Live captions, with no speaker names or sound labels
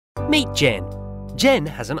Meet Jen. Jen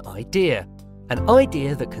has an idea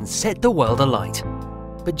that can set the world alight.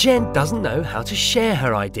 But Jen doesn't know how to share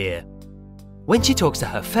her idea. When she talks to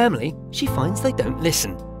her family, she finds they don't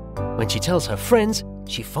listen. When she tells her friends,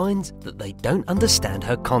 she finds that they don't understand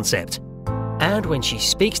her concept. And when she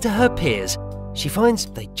speaks to her peers, she finds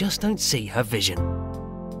they just don't see her vision.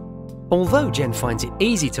 Although Jen finds it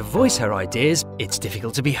easy to voice her ideas, it's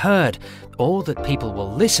difficult to be heard, or that people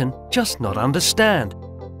will listen, just not understand,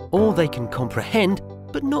 or they can comprehend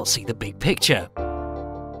but not see the big picture.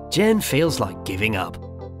 Jen feels like giving up.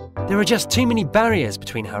 There are just too many barriers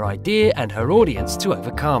between her idea and her audience to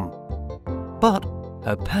overcome. But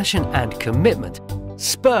her passion and commitment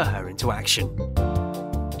spur her into action.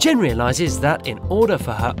 Jen realizes that in order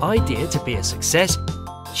for her idea to be a success,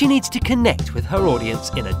 she needs to connect with her audience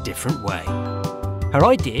in a different way. Her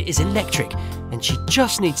idea is electric, and she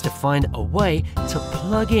just needs to find a way to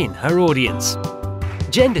plug in her audience.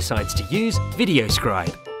 Jen decides to use Video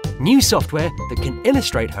Scribe, new software that can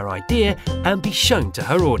illustrate her idea and be shown to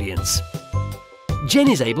her audience. Jen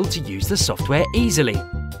is able to use the software easily,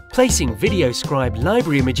 placing Video Scribe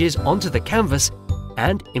library images onto the canvas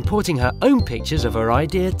and importing her own pictures of her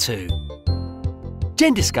idea too.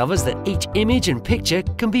 Jen discovers that each image and picture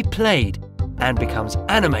can be played and becomes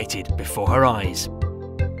animated before her eyes.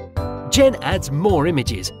 Jen adds more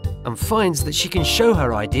images and finds that she can show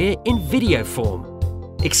her idea in video form.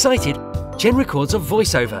 Excited, Jen records a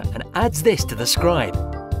voiceover and adds this to the Scribe.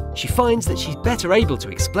 She finds that she's better able to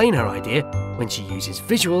explain her idea when she uses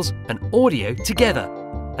visuals and audio together,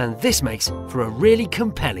 and this makes for a really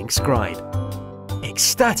compelling Scribe.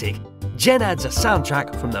 Ecstatic, Jen adds a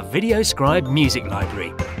soundtrack from the Video Scribe music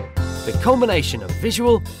library. The combination of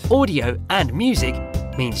visual, audio and music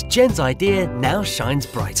means Jen's idea now shines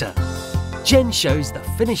brighter. Jen shows the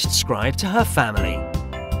finished Scribe to her family.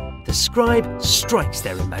 The Scribe strikes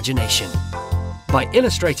their imagination. By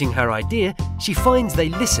illustrating her idea, she finds they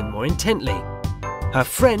listen more intently. Her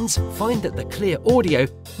friends find that the clear audio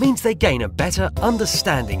means they gain a better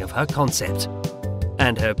understanding of her concept.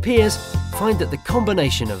 And her peers find that the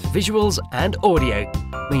combination of visuals and audio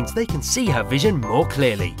means they can see her vision more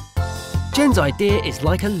clearly. Jen's idea is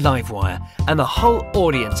like a live wire, and the whole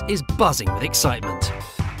audience is buzzing with excitement.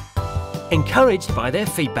 Encouraged by their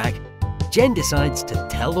feedback, Jen decides to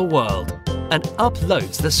tell the world and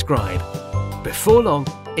uploads the Scribe. Before long,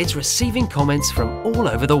 it's receiving comments from all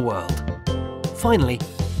over the world. Finally,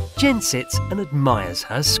 Jen sits and admires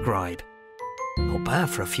her Scribe. Not bad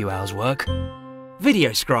for a few hours' work.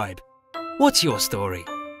 Video Scribe. What's your story?